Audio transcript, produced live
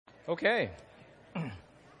Okay.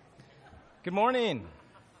 Good morning.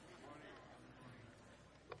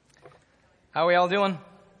 How are we all doing?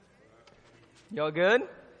 You all good?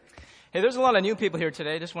 Hey, there's a lot of new people here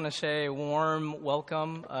today. Just want to say a warm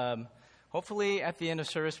welcome. Hopefully at the end of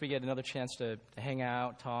service we get another chance to hang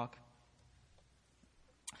out, talk.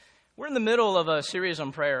 We're in the middle of a series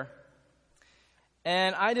on prayer.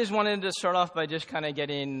 And I just wanted to start off by just kind of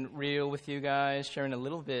getting real with you guys, sharing a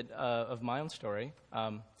little bit of my own story.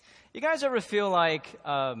 You guys ever feel like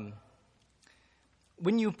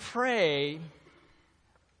when you pray,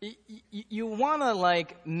 you want to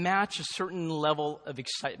like match a certain level of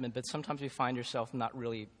excitement, but sometimes you find yourself not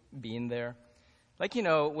really being there? Like, you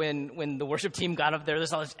know, when the worship team got up there,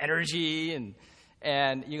 there's all this energy,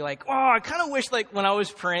 and you're like, oh, I kind of wish like when I was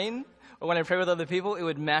praying, or when I pray with other people, it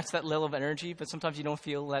would match that level of energy, but sometimes you don't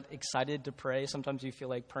feel that excited to pray. Sometimes you feel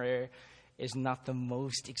like prayer is not the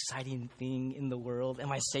most exciting thing in the world.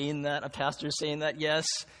 Am I saying that? A pastor is saying that? Yes.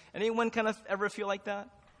 Anyone kind of ever feel like that?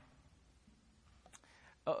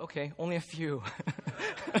 Oh, okay, only a few.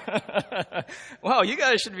 Wow, you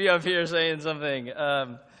guys should be up here saying something.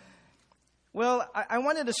 Well, I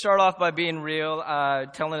wanted to start off by being real,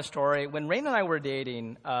 telling a story. When Rain and I were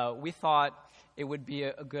dating, we thought it would be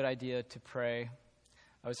a good idea to pray.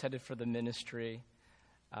 I was headed for the ministry.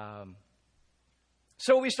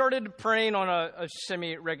 So we started praying on a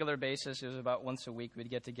semi-regular basis. It was about once a week. We'd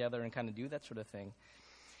get together and kind of do that sort of thing.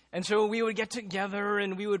 And so we would get together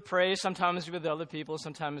and we would pray, sometimes with other people,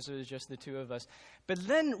 sometimes it was just the two of us. But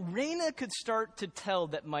then Raina could start to tell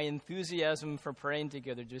that my enthusiasm for praying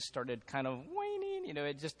together just started kind of waning. You know,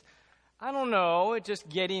 it just, I don't know, it just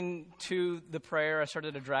getting to the prayer, I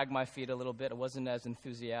started to drag my feet a little bit. I wasn't as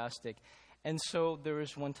enthusiastic. And so there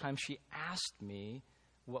was one time she asked me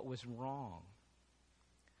what was wrong.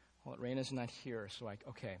 Well, Raina's not here, so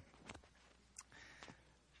okay.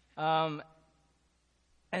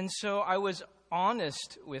 And so I was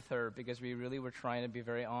honest with her because we really were trying to be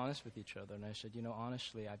very honest with each other. And I said, you know,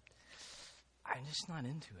 honestly, I'm just not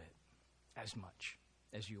into it as much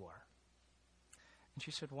as you are. And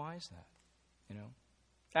she said, why is that? You know?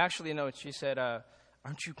 Actually, no, she said,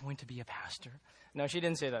 aren't you going to be a pastor? No, she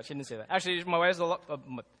didn't say that. Actually, my wife's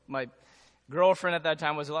my girlfriend at that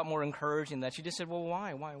time was a lot more encouraging than that. She just said, well,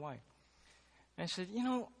 why? And I said, you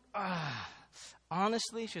know,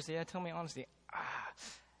 honestly, she said, yeah, tell me honestly,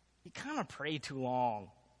 you kind of pray too long.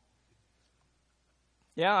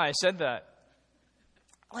 Yeah, I said that.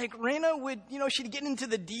 Like, Raina would, you know, she'd get into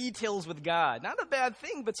the details with God. Not a bad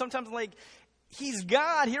thing, but sometimes, like, he's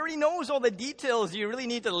God. He already knows all the details. You really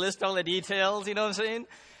need to list all the details, you know what I'm saying?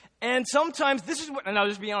 And sometimes, this is what, and I'll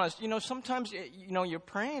just be honest, you know, sometimes, you know, you're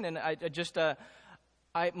praying, and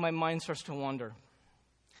my mind starts to wander.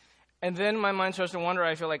 And then my mind starts to wander.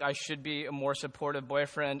 I feel like I should be a more supportive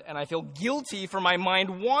boyfriend, and I feel guilty for my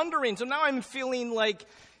mind wandering. So now I'm feeling like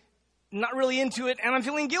not really into it, and I'm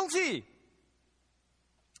feeling guilty.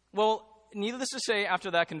 Well, needless to say,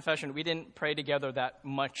 after that confession, we didn't pray together that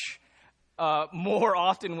much more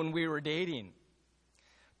often when we were dating.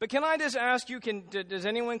 But can I just ask you, does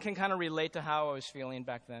anyone can kind of relate to how I was feeling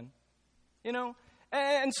back then? You know?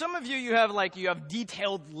 And some of you have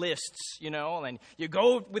detailed lists, you know, and you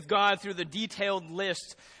go with God through the detailed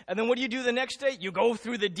list. And then what do you do the next day? You go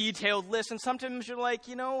through the detailed list. And sometimes you're like,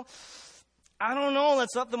 you know, I don't know,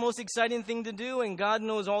 that's not the most exciting thing to do. And God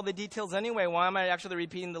knows all the details anyway. Why am I actually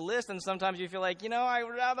repeating the list? And sometimes you feel like, you know, I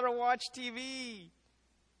would rather watch TV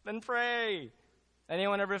than pray.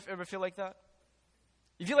 Anyone ever feel like that?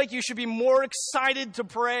 You feel like you should be more excited to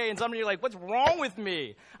pray, and some of you are like, what's wrong with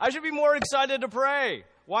me? I should be more excited to pray.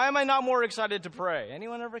 Why am I not more excited to pray?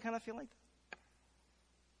 Anyone ever kind of feel like that?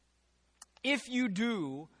 If you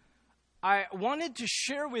do, I wanted to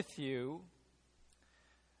share with you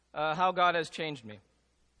how God has changed me.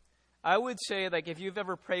 I would say, like, if you've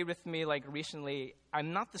ever prayed with me, like, recently,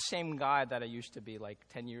 I'm not the same guy that I used to be, like,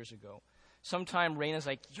 10 years ago. Sometimes Raina's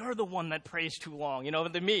like, you're the one that prays too long. You know,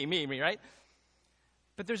 me, right?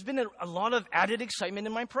 But there's been a lot of added excitement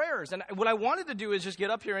in my prayers. And what I wanted to do is just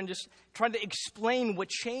get up here and just try to explain what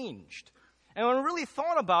changed. And when I really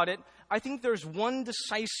thought about it, I think there's one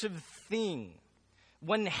decisive thing,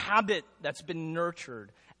 one habit that's been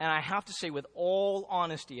nurtured. And I have to say with all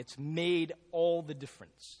honesty, it's made all the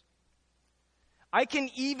difference. I can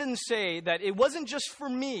even say that it wasn't just for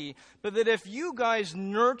me, but that if you guys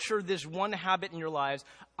nurture this one habit in your lives,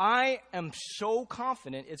 I am so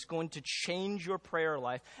confident it's going to change your prayer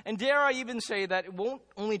life. And dare I even say that it won't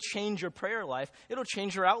only change your prayer life, it'll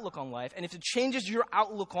change your outlook on life. And if it changes your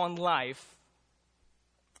outlook on life,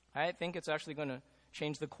 I think it's actually going to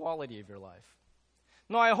change the quality of your life.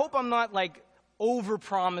 No, I hope I'm not like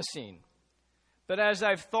over-promising. But as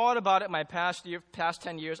I've thought about it my past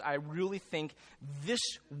 10 years, I really think this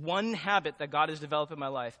one habit that God has developed in my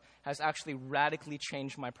life has actually radically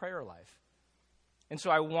changed my prayer life. And so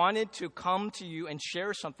I wanted to come to you and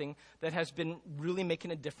share something that has been really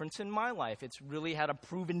making a difference in my life. It's really had a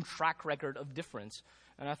proven track record of difference,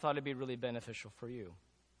 and I thought it'd be really beneficial for you.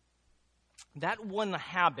 That one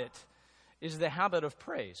habit is the habit of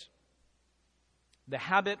praise, the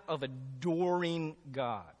habit of adoring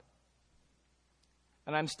God.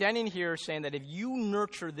 And I'm standing here saying that if you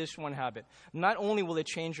nurture this one habit, not only will it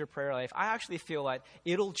change your prayer life, I actually feel like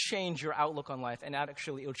it'll change your outlook on life, and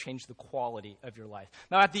actually it'll change the quality of your life.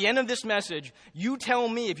 Now, at the end of this message, you tell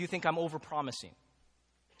me if you think I'm over-promising.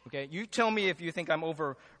 Okay? You tell me if you think I'm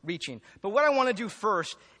overreaching. But what I want to do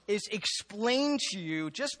first is explain to you,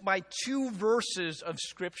 just by 2 verses of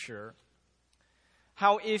Scripture,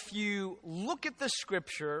 how if you look at the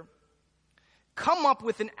Scripture, come up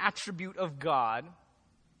with an attribute of God,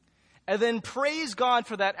 and then praise God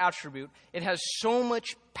for that attribute, it has so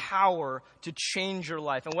much power to change your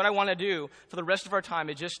life. And what I want to do for the rest of our time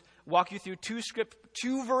is just walk you through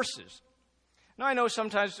 2 verses. Now, I know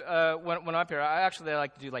sometimes when I'm up here, I actually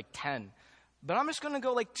like to do like 10. But I'm just going to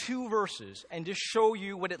go like 2 verses and just show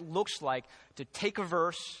you what it looks like to take a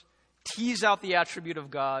verse, tease out the attribute of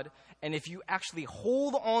God, and if you actually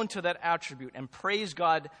hold on to that attribute and praise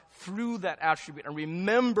God through that attribute and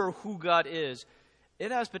remember who God is,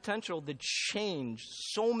 it has potential to change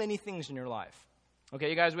so many things in your life. Okay,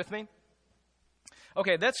 you guys with me?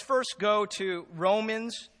 Okay, let's first go to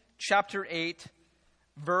Romans chapter 8,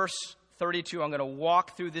 verse 32. I'm going to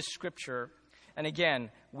walk through this scripture. And again,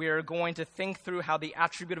 we're going to think through how the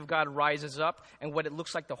attribute of God rises up and what it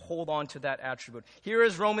looks like to hold on to that attribute. Here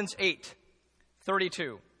is Romans 8,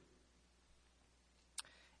 32.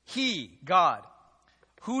 He, God,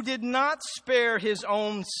 who did not spare his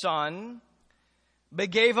own son, but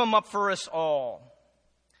gave him up for us all,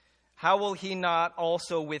 how will he not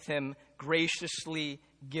also with him graciously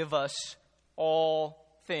give us all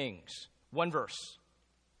things? 1 verse.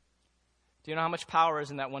 Do you know how much power is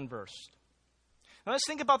in that 1 verse? Now let's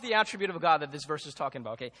think about the attribute of God that this verse is talking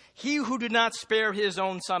about, okay? He who did not spare his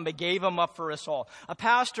own son, but gave him up for us all. A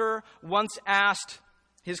pastor once asked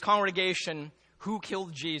his congregation, who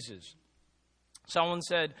killed Jesus? Someone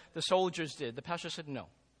said, the soldiers did. The pastor said, no.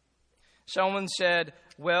 Someone said,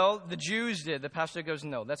 well, the Jews did. The pastor goes,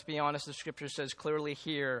 no. Let's be honest. The scripture says clearly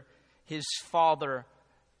here, his father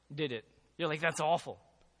did it. You're like, that's awful.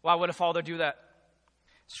 Why would a father do that?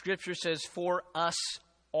 Scripture says for us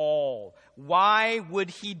all. Why would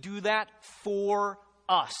he do that? For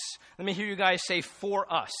us. Let me hear you guys say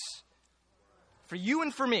for us. For you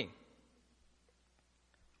and for me.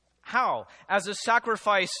 How? As a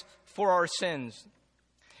sacrifice for our sins.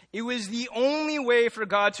 It was the only way for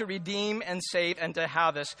God to redeem and save and to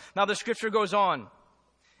have us. Now the scripture goes on.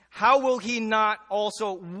 How will he not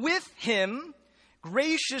also with him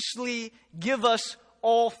graciously give us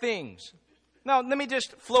all things? Now, let me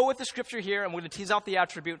just flow with the scripture here. I'm going to tease out the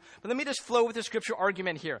attribute. But let me just flow with the scripture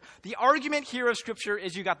argument here. The argument here of scripture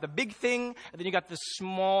is you got the big thing and then you got the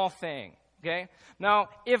small thing. Okay? Now,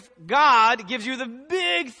 if God gives you the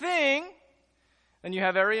big thing, then you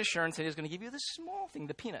have every assurance that he's going to give you the small thing,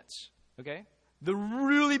 the peanuts. Okay? The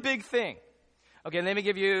really big thing. Okay, let me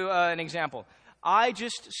give you an example. I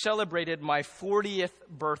just celebrated my 40th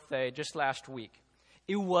birthday just last week.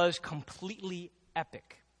 It was completely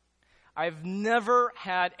epic. I've never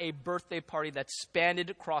had a birthday party that spanned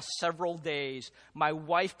across several days. My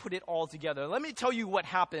wife put it all together. Let me tell you what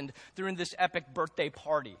happened during this epic birthday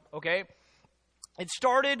party, okay? It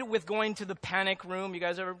started with going to the panic room. You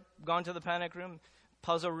guys ever gone to the panic room?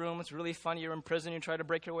 Puzzle room. It's really fun. You're in prison. You try to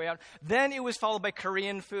break your way out. Then it was followed by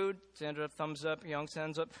Korean food. Sandra, thumbs up. Young,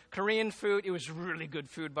 hands up. Korean food. It was really good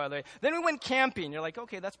food, by the way. Then we went camping. You're like,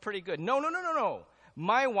 okay, that's pretty good. No.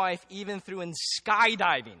 My wife even threw in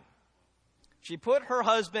skydiving. She put her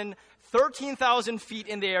husband 13,000 feet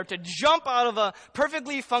in the air to jump out of a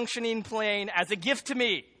perfectly functioning plane as a gift to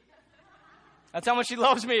me. That's how much she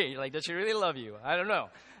loves me. You're like, does she really love you? I don't know.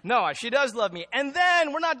 No, she does love me. And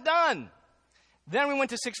then we're not done. Then we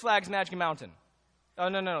went to Six Flags Magic Mountain. Oh,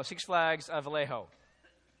 no. Six Flags Vallejo.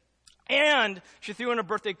 And she threw in a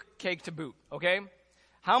birthday cake to boot, okay?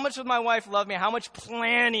 How much does my wife love me? How much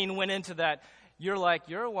planning went into that? You're like,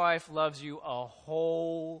 your wife loves you a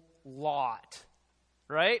whole lot,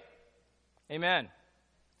 right? Amen.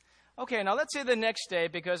 Okay, now let's say the next day,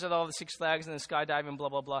 because of all the Six Flags and the skydiving, blah,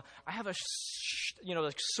 blah, blah, I have a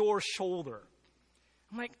sore shoulder.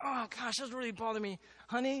 I'm like, oh, gosh, that's really bothering me.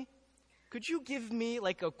 Honey, could you give me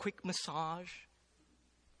like a quick massage?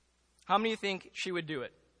 How many think she would do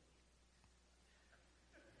it?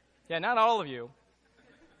 Yeah, not all of you.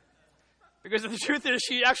 Because the truth is,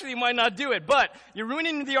 she actually might not do it. But you're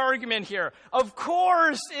ruining the argument here. Of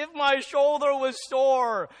course, if my shoulder was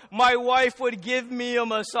sore, my wife would give me a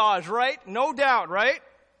massage, right? No doubt, right?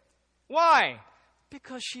 Why?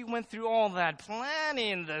 Because she went through all that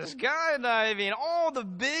planning, the skydiving, all the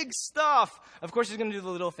big stuff. Of course, she's going to do the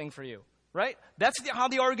little thing for you, right? That's how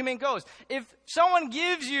the argument goes. If someone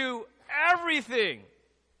gives you everything,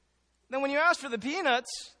 then when you ask for the peanuts,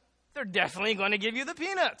 they're definitely going to give you the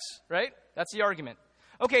peanuts, right? That's the argument.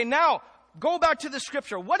 Okay, now, go back to the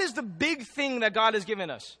Scripture. What is the big thing that God has given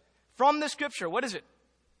us? From the Scripture, what is it?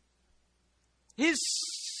 His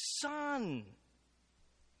Son.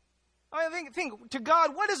 I think to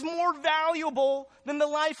God, what is more valuable than the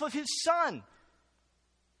life of His Son?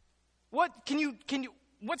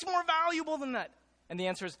 What's more valuable than that? And the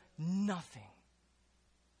answer is nothing.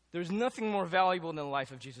 There's nothing more valuable than the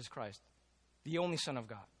life of Jesus Christ, the only Son of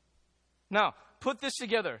God. Now, put this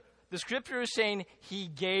together. The Scripture is saying He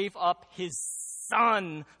gave up His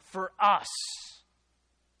Son for us.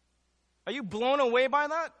 Are you blown away by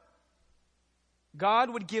that? God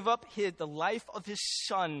would give up the life of His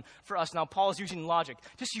Son for us. Now, Paul is using logic.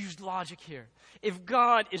 Just use logic here. If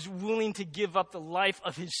God is willing to give up the life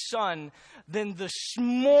of His Son, then the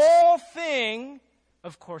small thing,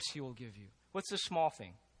 of course, He will give you. What's the small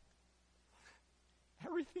thing?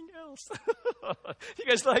 Everything else. You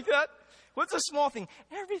guys like that? What's a small thing?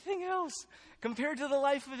 Everything else. Compared to the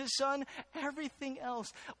life of His Son, everything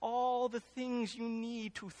else. All the things you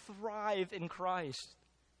need to thrive in Christ.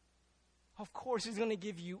 Of course, He's going to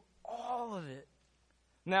give you all of it.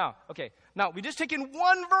 Now, we just taken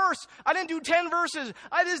one verse. I didn't do 10 verses.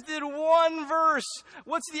 I just did one verse.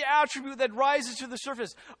 What's the attribute that rises to the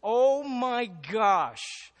surface? Oh my gosh.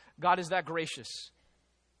 God is that gracious.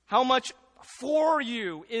 How much for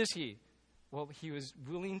you is He? Well, He was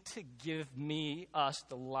willing to give us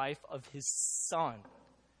the life of His Son.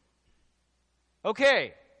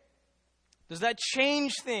 Okay. Does that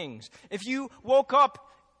change things? If you woke up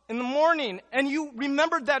in the morning and you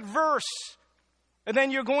remembered that verse, and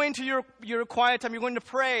then you're going to your quiet time, you're going to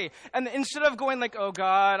pray, and instead of going like, oh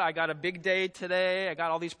God, I got a big day today, I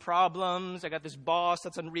got all these problems, I got this boss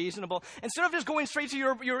that's unreasonable, instead of just going straight to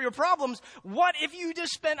your problems, what if you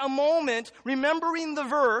just spent a moment remembering the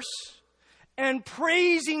verse and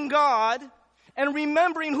praising God and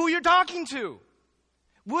remembering who you're talking to?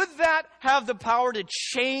 Would that have the power to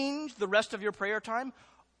change the rest of your prayer time?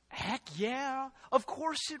 Heck yeah, of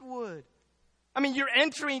course it would. I mean,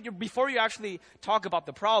 before you actually talk about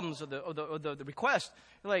the problems or the request,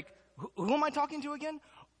 you're like, who am I talking to again?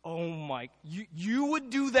 Oh my, you would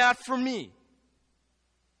do that for me.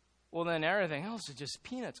 Well, then everything else is just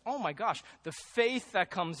peanuts. Oh my gosh, the faith that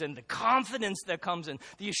comes in, the confidence that comes in,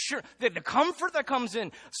 the comfort that comes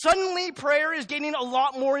in. Suddenly prayer is getting a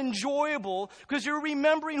lot more enjoyable because you're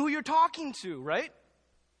remembering who you're talking to, right?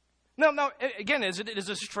 Now, again, is it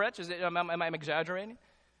a stretch? Am I exaggerating?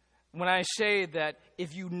 When I say that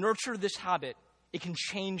if you nurture this habit, it can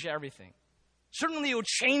change everything. Certainly, it will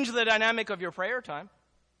change the dynamic of your prayer time.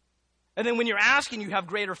 And then when you're asking, you have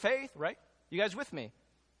greater faith, right? You guys with me?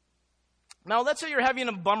 Now, let's say you're having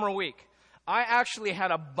a bummer week. I actually had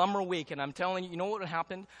a bummer week, and I'm telling you, you know what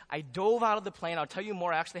happened? I dove out of the plane. I'll tell you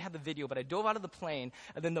more. I actually had the video, but I dove out of the plane,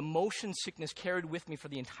 and then the motion sickness carried with me for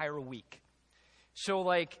the entire week. So,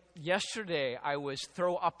 like, yesterday, I was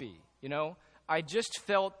throw-uppy, you know? I just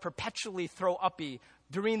felt perpetually throw-uppy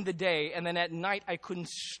during the day, and then at night, I couldn't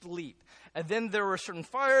sleep. And then there were certain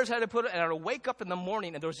fires I had to put, and I would wake up in the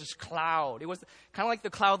morning, and there was this cloud. It was kind of like the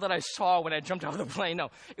cloud that I saw when I jumped out of the plane.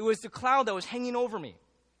 No, it was the cloud that was hanging over me.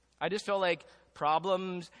 I just felt like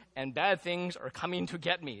problems and bad things are coming to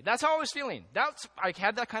get me. That's how I was feeling. I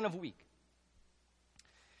had that kind of week.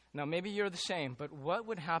 Now, maybe you're the same, but what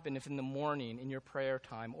would happen if in the morning in your prayer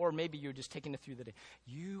time, or maybe you're just taking it through the day,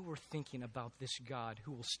 you were thinking about this God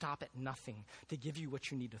who will stop at nothing to give you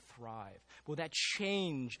what you need to thrive? Will that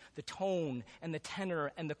change the tone and the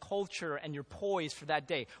tenor and the culture and your poise for that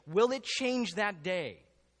day? Will it change that day?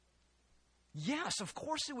 Yes, of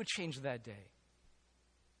course it would change that day.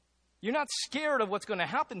 You're not scared of what's going to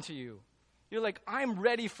happen to you. You're like, I'm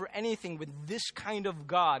ready for anything with this kind of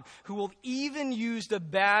God who will even use the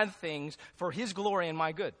bad things for His glory and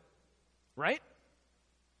my good. Right?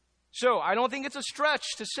 So I don't think it's a stretch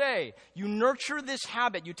to say you nurture this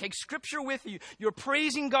habit. You take Scripture with you. You're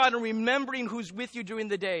praising God and remembering who's with you during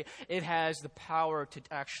the day. It has the power to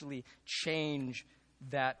actually change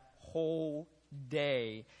that whole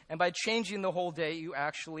day. And by changing the whole day, you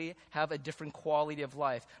actually have a different quality of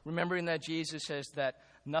life. Remembering that Jesus says that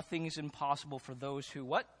nothing is impossible for those who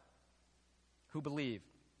what? Who believe.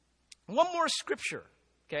 One more scripture,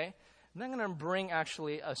 okay? And I'm going to bring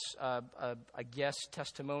actually a guest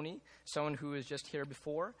testimony, someone who was just here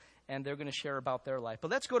before, and they're going to share about their life.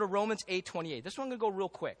 But let's go to Romans 8:28. This one I'm going to go real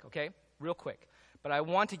quick, okay? Real quick. But I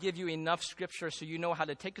want to give you enough scripture so you know how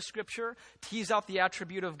to take a scripture, tease out the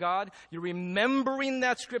attribute of God. You're remembering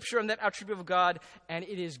that scripture and that attribute of God, and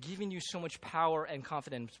it is giving you so much power and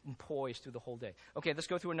confidence and poise through the whole day. Okay, let's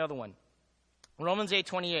go through another one. Romans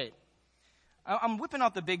 8:28. I'm whipping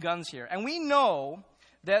out the big guns here. And we know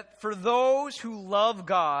that for those who love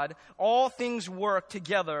God, all things work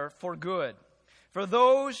together for good. For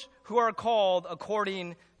those who are called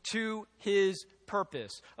according to his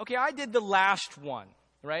purpose. Okay, I did the last one,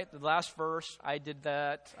 right? The last verse, I did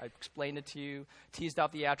that. I explained it to you, teased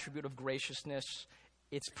out the attribute of graciousness.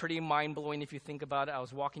 It's pretty mind-blowing if you think about it. I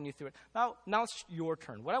was walking you through it. Now it's your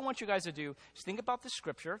turn. What I want you guys to do is think about this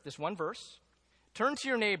scripture, this one verse. Turn to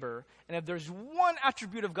your neighbor, and if there's one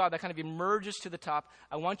attribute of God that kind of emerges to the top,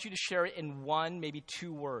 I want you to share it in one, maybe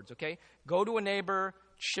two words, okay? Go to a neighbor,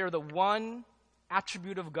 share the one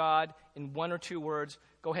attribute of God in one or two words.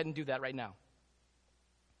 Go ahead and do that right now.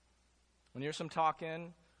 When there's some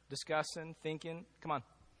talking, discussing, thinking, come on.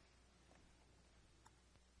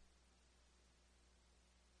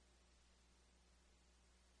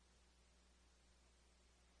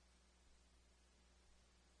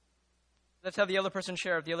 Let's have the other person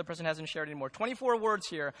share if the other person hasn't shared anymore. 24 words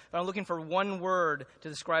here, but I'm looking for one word to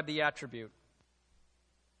describe the attribute.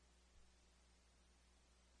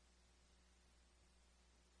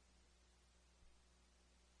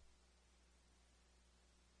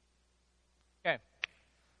 Okay.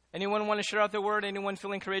 Anyone want to share out the word? Anyone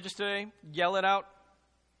feeling courageous today? Yell it out.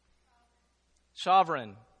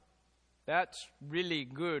 Sovereign. That's really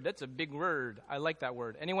good. That's a big word. I like that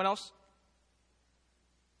word. Anyone else?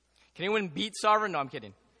 Can anyone beat sovereign? No, I'm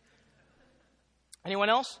kidding. Anyone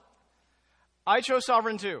else? I chose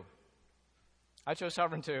sovereign too.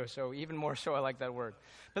 So even more so, I like that word.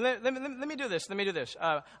 But let me do this.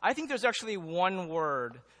 I think there's actually one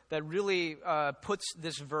word that really puts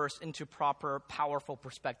this verse into proper, powerful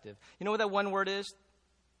perspective. You know what that one word is?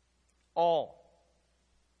 All.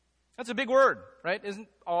 That's a big word, right? Isn't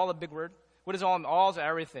all a big word? What is all? All is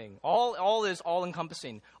everything. All is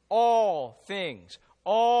all-encompassing. All things.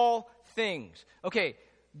 All things. Okay,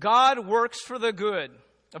 God works for the good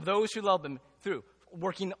of those who love him through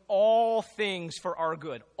working all things for our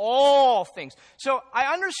good. All things. So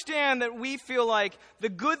I understand that we feel like the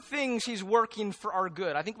good things he's working for our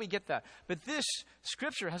good. I think we get that. But this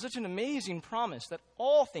scripture has such an amazing promise that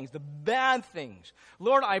all things, the bad things,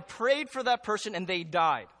 Lord, I prayed for that person and they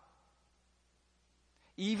died.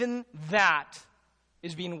 Even that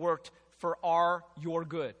is being worked for your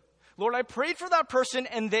good. Lord, I prayed for that person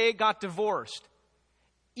and they got divorced.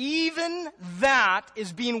 Even that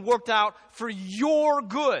is being worked out for your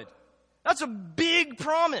good. That's a big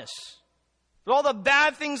promise. That all the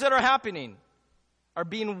bad things that are happening are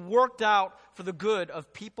being worked out for the good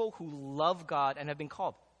of people who love God and have been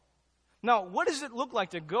called. Now, what does it look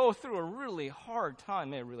like to go through a really hard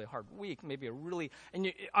time, maybe a really hard week, maybe a really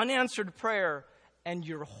unanswered prayer, and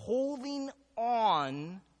you're holding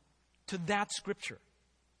on to that scripture?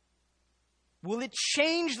 Will it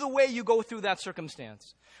change the way you go through that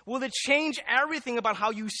circumstance? Will it change everything about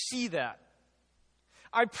how you see that?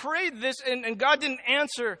 I prayed this and God didn't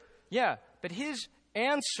answer. Yeah, but his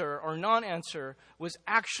answer or non-answer was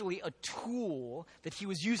actually a tool that he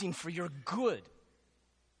was using for your good.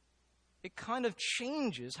 It kind of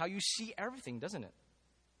changes how you see everything, doesn't it?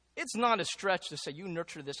 It's not a stretch to say you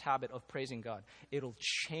nurture this habit of praising God. It'll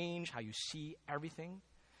change how you see everything.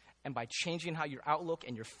 And by changing how your outlook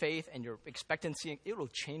and your faith and your expectancy, it will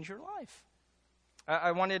change your life.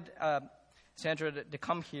 I wanted Sandra to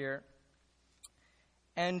come here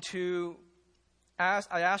and I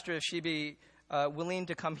asked her if she'd be willing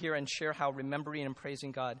to come here and share how remembering and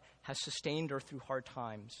praising God has sustained her through hard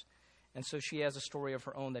times. And so she has a story of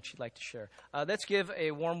her own that she'd like to share. Let's give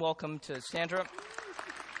a warm welcome to Sandra.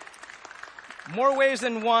 More ways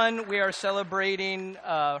than one, we are celebrating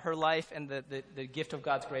her life and the gift of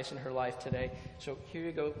God's grace in her life today. So here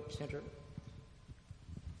you go, Sandra.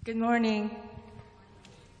 Good morning.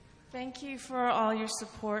 Thank you for all your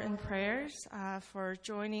support and prayers, for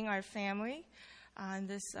joining our family on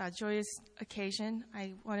this joyous occasion.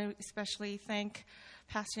 I want to especially thank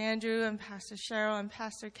Pastor Andrew and Pastor Cheryl and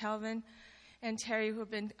Pastor Kelvin and Terry, who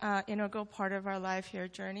have been an integral part of our life here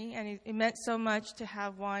journey. And it meant so much to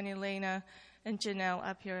have Juan, Elena, and Janelle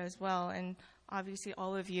up here as well, and obviously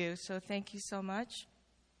all of you. So thank you so much.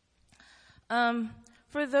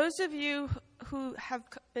 For those of you who have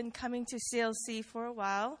been coming to CLC for a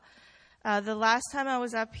while, the last time I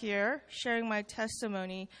was up here sharing my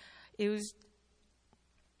testimony, it was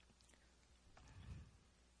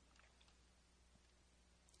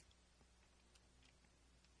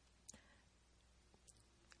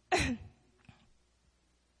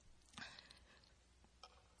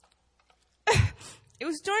it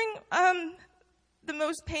was during the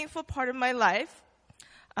most painful part of my life,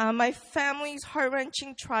 my family's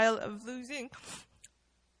heart-wrenching trial of losing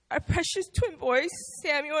our precious twin boys,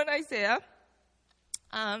 Samuel and Isaiah.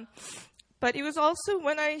 But it was also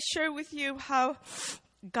when I shared with you how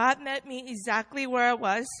God met me exactly where I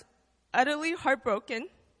was, utterly heartbroken,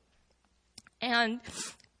 and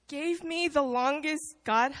gave me the longest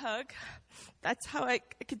God hug. That's how I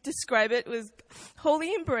could describe it. It was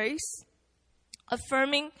holy embrace,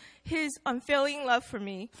 affirming his unfailing love for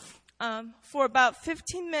me. For about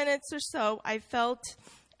 15 minutes or so, I felt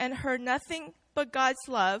and heard nothing but God's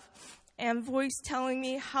love and voice telling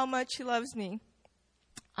me how much he loves me.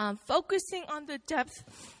 Focusing on the depth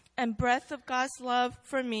and breadth of God's love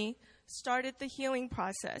for me started the healing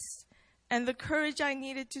process and the courage I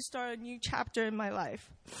needed to start a new chapter in my life.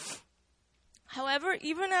 However,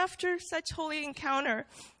 even after such holy encounter,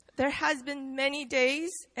 there has been many days,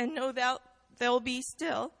 and no doubt there'll be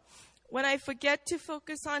still, when I forget to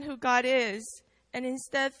focus on who God is and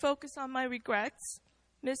instead focus on my regrets,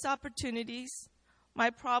 missed opportunities, my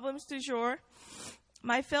problems du jour,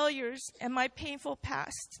 my failures, and my painful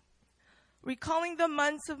past. Recalling the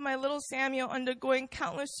months of my little Samuel undergoing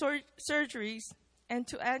countless surgeries, and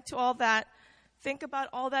to add to all that, think about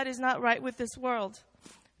all that is not right with this world.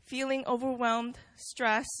 Feeling overwhelmed,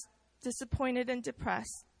 stressed, disappointed, and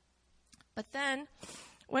depressed. But then,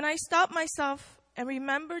 when I stopped myself and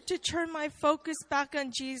remembered to turn my focus back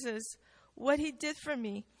on Jesus, what he did for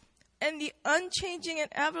me, and the unchanging and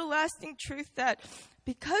everlasting truth that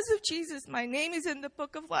because of Jesus, my name is in the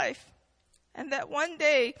book of life, and that one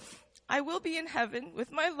day I will be in heaven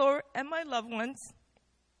with my Lord and my loved ones,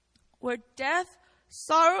 where death,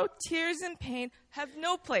 sorrow, tears, and pain have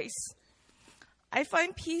no place. I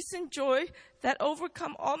find peace and joy that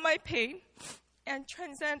overcome all my pain and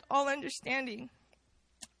transcend all understanding.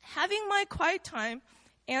 Having my quiet time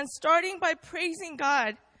and starting by praising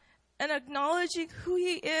God and acknowledging who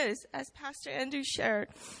he is, as Pastor Andrew shared,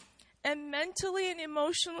 and mentally and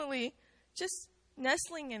emotionally just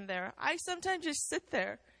nestling in there. I sometimes just sit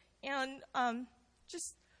there and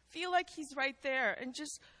just feel like he's right there and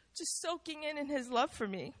just soaking in his love for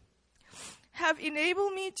me, have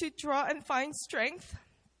enabled me to draw and find strength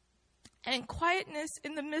and quietness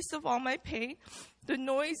in the midst of all my pain, the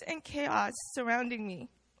noise and chaos surrounding me.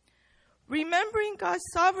 Remembering God's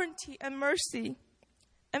sovereignty and mercy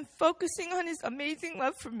and focusing on his amazing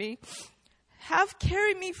love for me have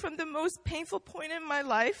carried me from the most painful point in my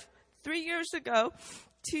life 3 years ago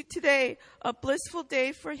to today, a blissful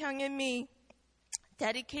day for Hyung and me,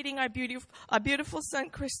 dedicating our beautiful son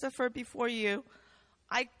Christopher before you.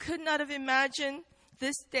 I could not have imagined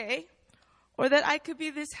this day or that I could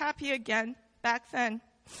be this happy again back then.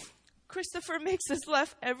 Christopher makes us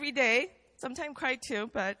laugh every day. Sometimes cry too,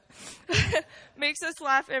 but makes us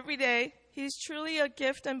laugh every day. He's truly a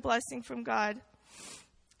gift and blessing from God.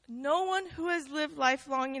 No one who has lived life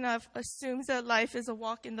long enough assumes that life is a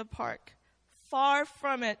walk in the park. Far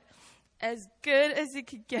from it. As good as it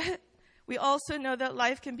could get, we also know that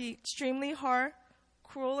life can be extremely hard,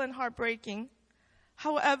 cruel, and heartbreaking.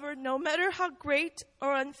 However, no matter how great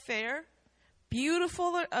or unfair,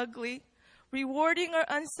 beautiful or ugly, rewarding or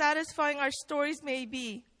unsatisfying our stories may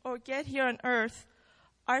be or get here on earth,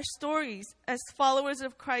 our stories as followers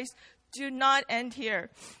of Christ do not end here.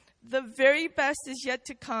 The very best is yet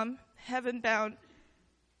to come, heaven bound.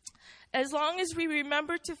 As long as we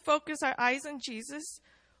remember to focus our eyes on Jesus,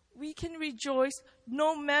 we can rejoice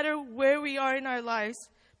no matter where we are in our lives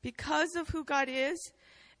because of who God is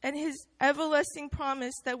and his everlasting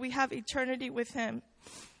promise that we have eternity with him.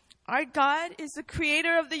 Our God is the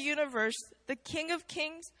creator of the universe, the King of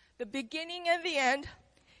kings, the beginning and the end.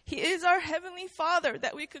 He is our heavenly Father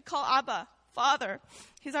that we could call Abba, Father.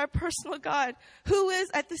 He's our personal God, who is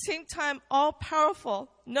at the same time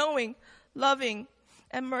all-powerful, knowing, loving,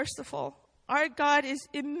 and merciful. Our God is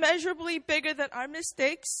immeasurably bigger than our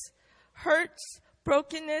mistakes, hurts,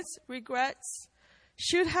 brokenness, regrets,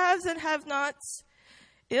 should-haves and have-nots,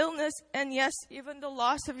 illness, and yes, even the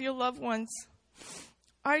loss of your loved ones.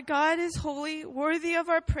 Our God is holy, worthy of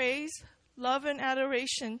our praise, love, and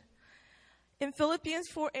adoration. In Philippians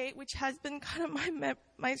 4:8, which has been kind of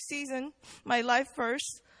my season, my life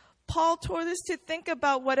verse, Paul told us to think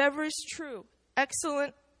about whatever is true,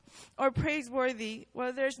 excellent, or praiseworthy.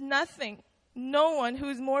 Well, there's nothing, no one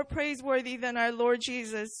who's more praiseworthy than our Lord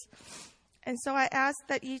Jesus. And so I ask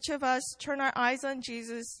that each of us turn our eyes on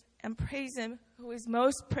Jesus and praise him who is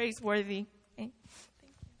most praiseworthy. Thank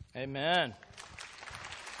you. Amen.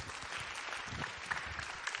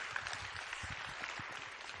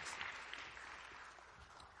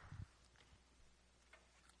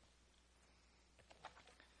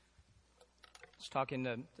 I was talking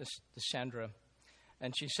to Sandra,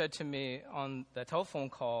 and she said to me on the telephone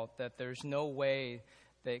call that there's no way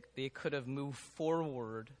they could have moved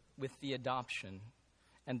forward with the adoption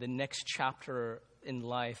and the next chapter in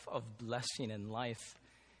life of blessing in life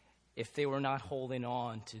if they were not holding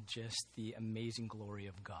on to just the amazing glory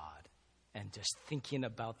of God and just thinking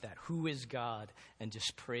about that. Who is God? And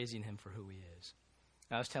just praising him for who he is.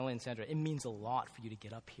 And I was telling Sandra, it means a lot for you to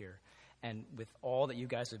get up here and with all that you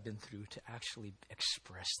guys have been through to actually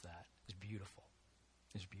express that. It's beautiful.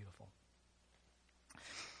 It's beautiful.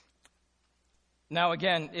 Now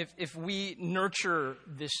again, if we nurture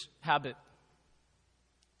this habit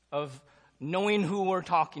of knowing who we're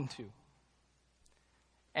talking to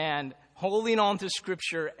and holding on to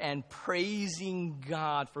Scripture and praising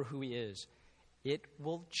God for who he is, it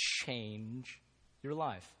will change your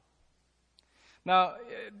life. Now,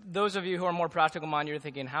 those of you who are more practical minded, you're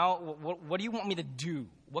thinking, what do you want me to do?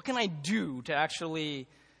 What can I do to actually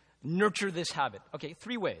nurture this habit? Okay,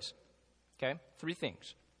 3 ways. Okay, 3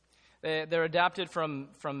 things. They're adapted from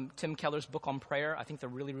Tim Keller's book on prayer. I think they're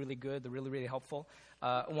really, really good. They're really, really helpful.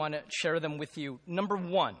 I want to share them with you. Number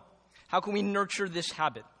 1, how can we nurture this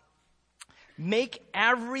habit? Make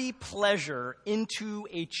every pleasure into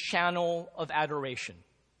a channel of adoration.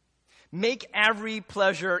 Make every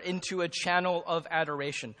pleasure into a channel of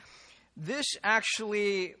adoration. This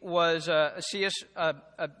actually was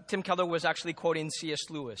Tim Keller was actually quoting C.S.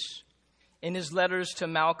 Lewis. In his letters to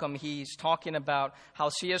Malcolm, he's talking about how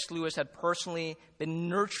C.S. Lewis had personally been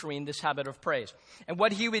nurturing this habit of praise. And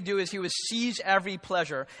what he would do is he would seize every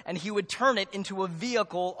pleasure and he would turn it into a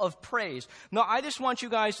vehicle of praise. Now, I just want you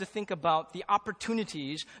guys to think about the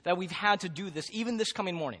opportunities that we've had to do this, even this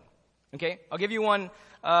coming morning. Okay? I'll give you one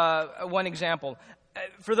example.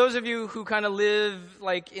 For those of you who kind of live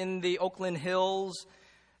like in the Oakland Hills,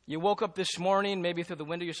 you woke up this morning, maybe through the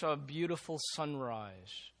window you saw a beautiful sunrise.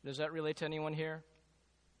 Does that relate to anyone here?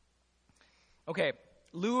 Okay,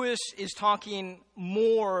 Lewis is talking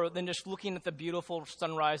more than just looking at the beautiful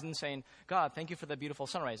sunrise and saying, God, thank you for the beautiful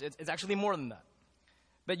sunrise. It's actually more than that.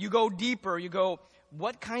 But you go deeper, you go,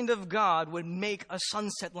 what kind of God would make a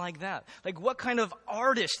sunset like that? Like, what kind of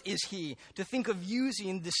artist is he to think of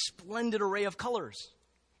using this splendid array of colors?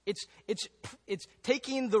 It's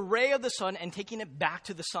taking the ray of the sun and taking it back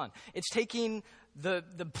to the sun. It's taking the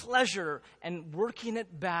pleasure and working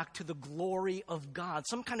it back to the glory of God,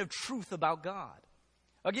 some kind of truth about God.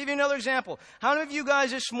 I'll give you another example. How many of you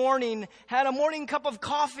guys this morning had a morning cup of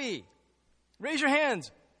coffee? Raise your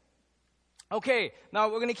hands. Okay, now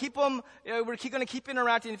we're going to keep them, we're going to keep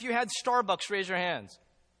interacting. If you had Starbucks, raise your hands.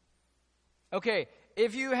 Okay,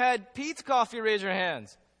 if you had Pete's Coffee, raise your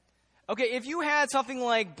hands. Okay, if you had something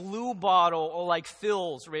like Blue Bottle or like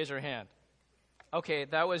Phil's, raise your hand. Okay,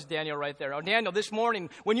 that was Daniel right there. Oh, Daniel, this morning,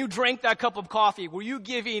 when you drank that cup of coffee, were you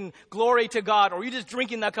giving glory to God or were you just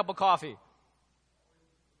drinking that cup of coffee?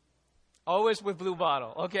 Always with Blue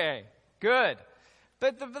Bottle. Okay, good.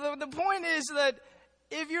 But the point is that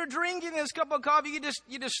if you're drinking this cup of coffee, you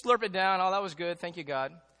just slurp it down. Oh, that was good. Thank you,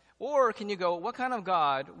 God. Or can you go, what kind of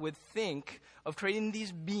God would think of creating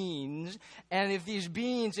these beans? And if these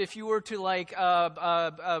beans, if you were to like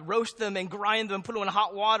roast them and grind them, put them in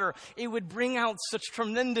hot water, it would bring out such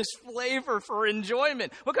tremendous flavor for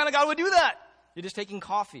enjoyment. What kind of God would do that? You're just taking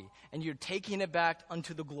coffee and you're taking it back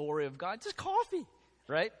unto the glory of God. It's just coffee,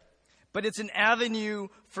 right? But it's an avenue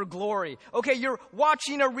for glory. Okay, you're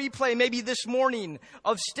watching a replay maybe this morning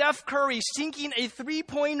of Steph Curry sinking a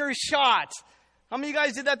 3-pointer shot. How many of you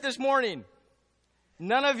guys did that this morning?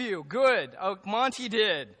 None of you. Good. Oh, Monty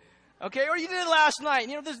did. Okay, or you did it last night.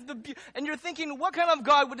 You know, and you're thinking, what kind of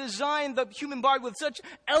God would design the human body with such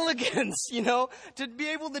elegance, to be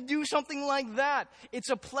able to do something like that? It's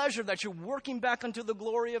a pleasure that you're working back unto the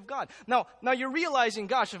glory of God. Now you're realizing,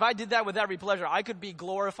 gosh, if I did that with every pleasure, I could be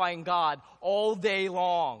glorifying God all day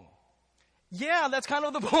long. Yeah, that's kind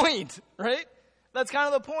of the point, right? That's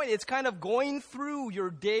kind of the point. It's kind of going through your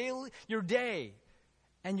day,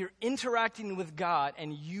 and you're interacting with God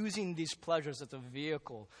and using these pleasures as a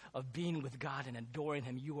vehicle of being with God and adoring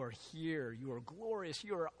Him. You are here. You are glorious.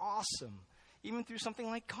 You are awesome. Even through something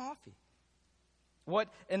like coffee. What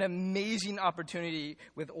an amazing opportunity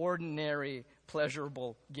with ordinary,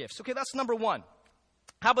 pleasurable gifts. Okay, that's number 1.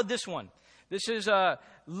 How about this one? This is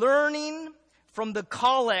learning from the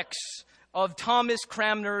collects of Thomas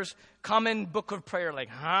Cranmer's Common Book of Prayer. Like,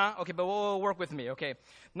 huh? Okay, but we'll work with me, okay?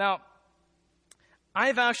 Now,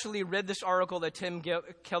 I've actually read this article that Tim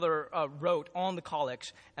Keller wrote on the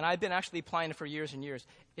collects, and I've been actually applying it for years and years.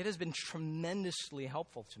 It has been tremendously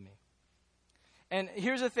helpful to me. And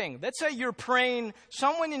here's the thing. Let's say you're praying,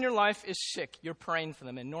 someone in your life is sick. You're praying for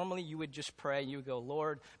them, and normally you would just pray. You would go,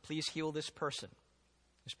 Lord, please heal this person.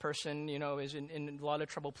 This person, is in a lot of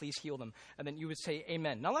trouble. Please heal them. And then you would say,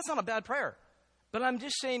 amen. Now, that's not a bad prayer. But I'm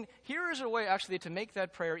just saying, here is a way actually to make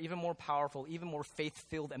that prayer even more powerful, even more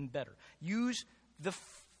faith-filled and better. Use the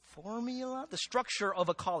formula, the structure of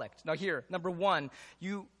a collect. Now here, number one,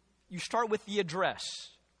 you start with the address.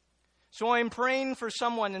 So I'm praying for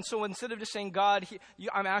someone, and so instead of just saying God,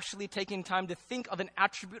 I'm actually taking time to think of an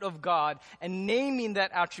attribute of God and naming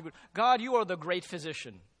that attribute. God, you are the great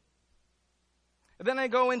physician. And then I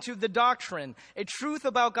go into the doctrine, a truth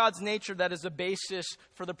about God's nature that is the basis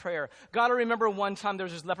for the prayer. God, I remember one time there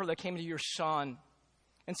was this leper that came to your son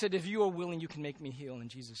and said, if you are willing, you can make me heal. And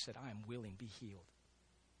Jesus said, I am willing, be healed.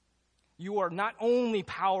 You are not only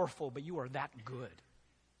powerful, but you are that good.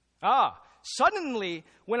 Suddenly,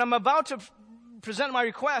 when I'm about to present my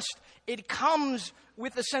request, it comes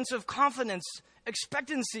with a sense of confidence,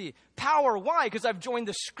 expectancy, power. Why? Because I've joined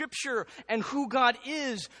the Scripture and who God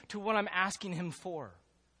is to what I'm asking Him for.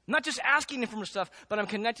 I'm not just asking Him for stuff, but I'm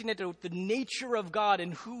connecting it to the nature of God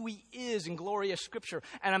and who He is in glorious Scripture.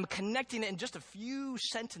 And I'm connecting it in just a few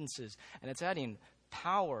sentences. And it's adding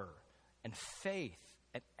power and faith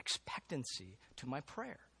and expectancy to my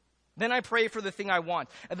prayer. Then I pray for the thing I want.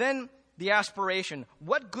 And then the aspiration.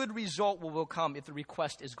 What good result will come if the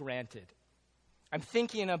request is granted? I'm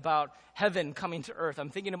thinking about heaven coming to earth. I'm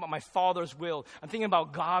thinking about my Father's will. I'm thinking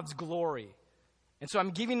about God's glory. And so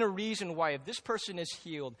I'm giving a reason why if this person is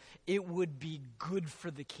healed, it would be good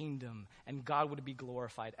for the kingdom and God would be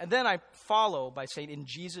glorified. And then I follow by saying, in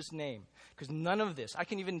Jesus' name, because none of this, I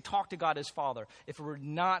can even talk to God as Father if it were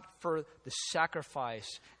not for the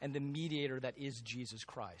sacrifice and the mediator that is Jesus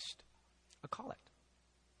Christ. A collect.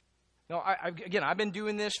 Now, I've been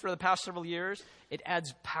doing this for the past several years. It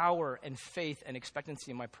adds power and faith and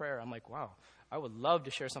expectancy in my prayer. I'm like, wow, I would love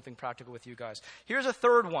to share something practical with you guys. Here's a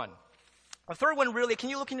third one. A third one, really, can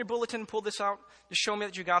you look in your bulletin and pull this out to show me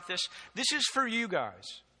that you got this? This is for you guys,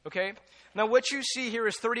 okay? Now, what you see here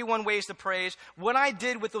is 31 ways to praise. What I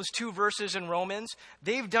did with those 2 verses in Romans,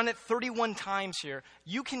 they've done it 31 times here.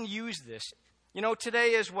 You can use this.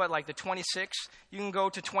 Today is what, like the 26th? You can go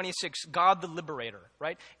to 26, God the Liberator,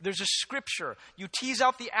 right? There's a scripture. You tease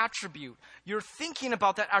out the attribute. You're thinking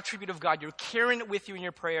about that attribute of God. You're carrying it with you in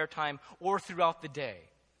your prayer time or throughout the day.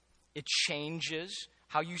 It changes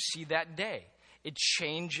how you see that day. It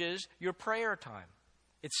changes your prayer time.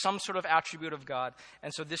 It's some sort of attribute of God.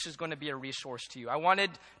 And so this is going to be a resource to you. I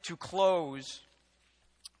wanted to close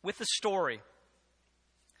with a story.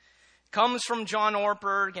 It comes from John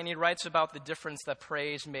Ortberg, and he writes about the difference that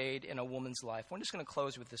praise made in a woman's life. I'm just going to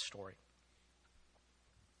close with this story.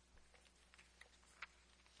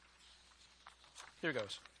 Here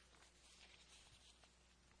goes.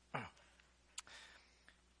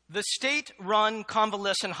 The state-run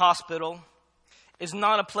convalescent hospital is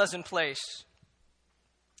not a pleasant place.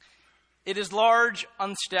 It is large,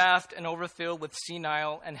 unstaffed, and overfilled with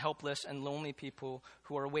senile and helpless and lonely people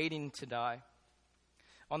who are waiting to die.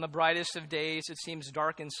 On the brightest of days, it seems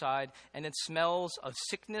dark inside, and it smells of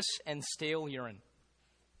sickness and stale urine.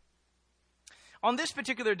 On this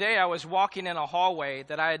particular day, I was walking in a hallway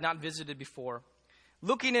that I had not visited before,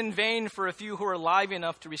 looking in vain for a few who were alive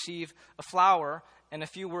enough to receive a flower and a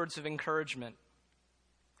few words of encouragement.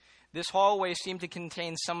 This hallway seemed to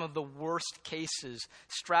contain some of the worst cases,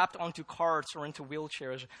 strapped onto carts or into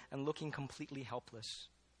wheelchairs and looking completely helpless.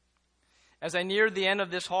 As I neared the end of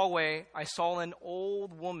this hallway, I saw an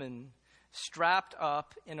old woman strapped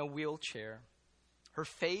up in a wheelchair. Her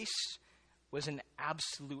face was an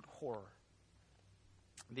absolute horror.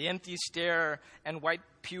 The empty stare and white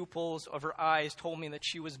pupils of her eyes told me that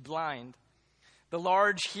she was blind. The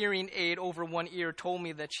large hearing aid over one ear told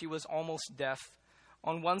me that she was almost deaf.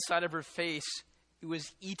 On one side of her face, it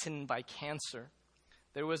was eaten by cancer.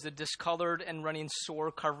 There was a discolored and running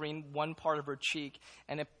sore covering one part of her cheek,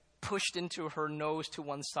 and it pushed into her nose to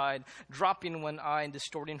one side, dropping one eye and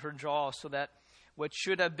distorting her jaw so that what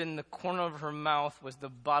should have been the corner of her mouth was the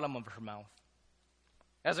bottom of her mouth.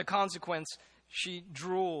 As a consequence, she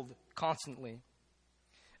drooled constantly.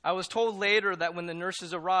 I was told later that when the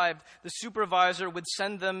nurses arrived, the supervisor would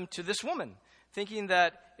send them to this woman, thinking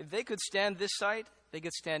that if they could stand this sight, they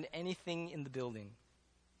could stand anything in the building.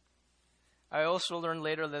 I also learned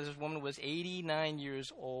later that this woman was 89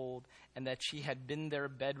 years old and that she had been there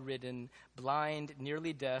bedridden, blind,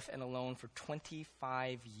 nearly deaf, and alone for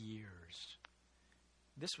 25 years.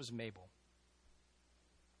 This was Mabel.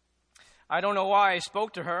 I don't know why I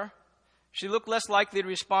spoke to her. She looked less likely to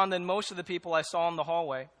respond than most of the people I saw in the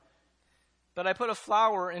hallway. But I put a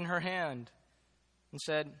flower in her hand and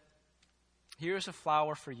said, "Here's a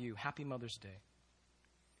flower for you. Happy Mother's Day."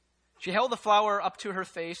 She held the flower up to her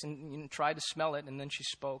face and tried to smell it, and then she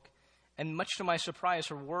spoke. And much to my surprise,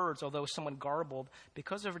 her words, although somewhat garbled,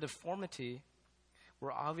 because of her deformity,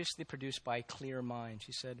 were obviously produced by a clear mind.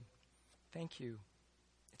 She said, "Thank you.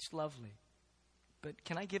 It's lovely. But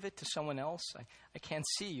can I give it to someone else? I can't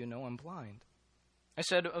see, I'm blind." I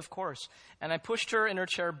said, "Of course." And I pushed her in her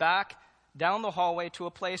chair back down the hallway to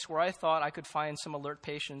a place where I thought I could find some alert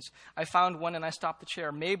patients. I found one and I stopped the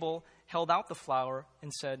chair. Mabel held out the flower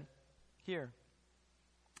and said, "Here,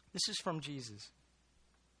 this is from Jesus."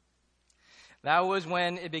 That was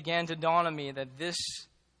when it began to dawn on me that this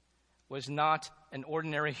was not an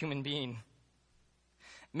ordinary human being.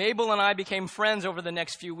 Mabel and I became friends over the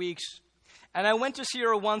next few weeks, and I went to see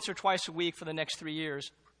her once or twice a week for the next 3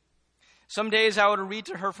 years. Some days I would read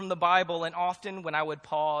to her from the Bible, and often when I would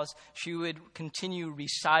pause, she would continue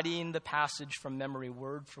reciting the passage from memory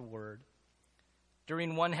word for word.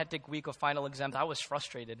 During one hectic week of final exams, I was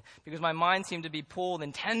frustrated because my mind seemed to be pulled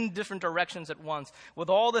in 10 different directions at once with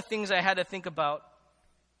all the things I had to think about.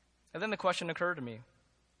 And then the question occurred to me,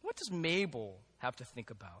 what does Mabel have to think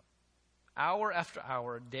about? Hour after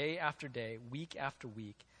hour, day after day, week after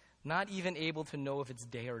week, not even able to know if it's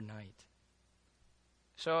day or night.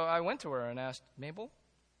 So I went to her and asked, "Mabel,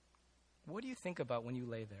 what do you think about when you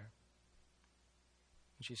lay there?"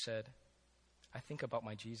 And she said, "I think about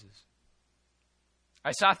my Jesus."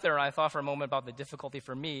 I sat there and I thought for a moment about the difficulty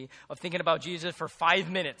for me of thinking about Jesus for 5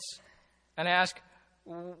 minutes. And I asked,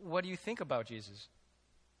 "What do you think about Jesus?"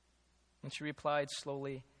 And she replied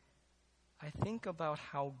slowly, "I think about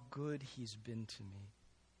how good he's been to me.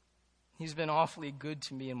 He's been awfully good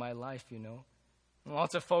to me in my life,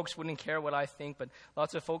 Lots of folks wouldn't care what I think, but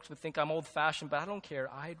lots of folks would think I'm old-fashioned, but I don't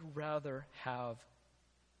care. I'd rather have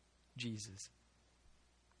Jesus.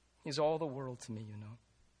 He's all the world to me,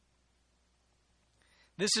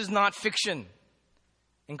 This is not fiction.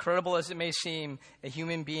 Incredible as it may seem, a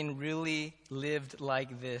human being really lived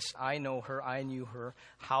like this. I know her. I knew her.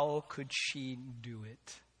 How could she do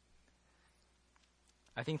it?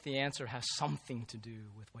 I think the answer has something to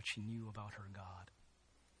do with what she knew about her God.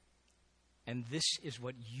 And this is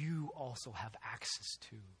what you also have access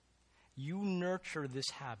to. You nurture this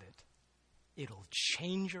habit. It'll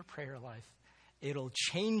change your prayer life. It'll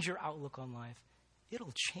change your outlook on life.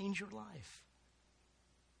 It'll change your life.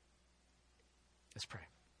 Let's pray.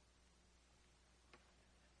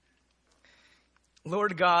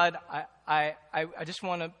 Lord God, I just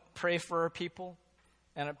want to pray for our people,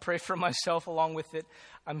 and I pray for myself along with it.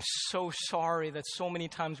 I'm so sorry that so many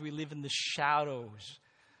times we live in the shadows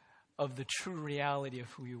of the true reality of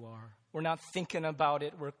who you are. We're not thinking about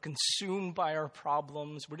it. We're consumed by our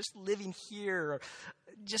problems. We're just living here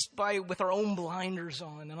with our own blinders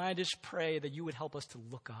on. And I just pray that you would help us to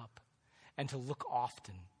look up and to look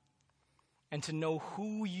often and to know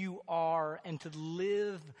who you are and to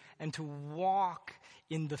live and to walk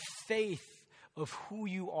in the faith of who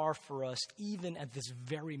you are for us, even at this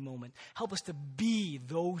very moment. Help us to be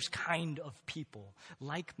those kind of people,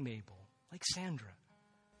 like Mabel, like Sandra.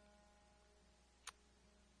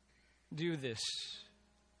 Do this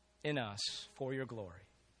in us for your glory.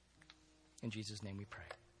 In Jesus' name we pray.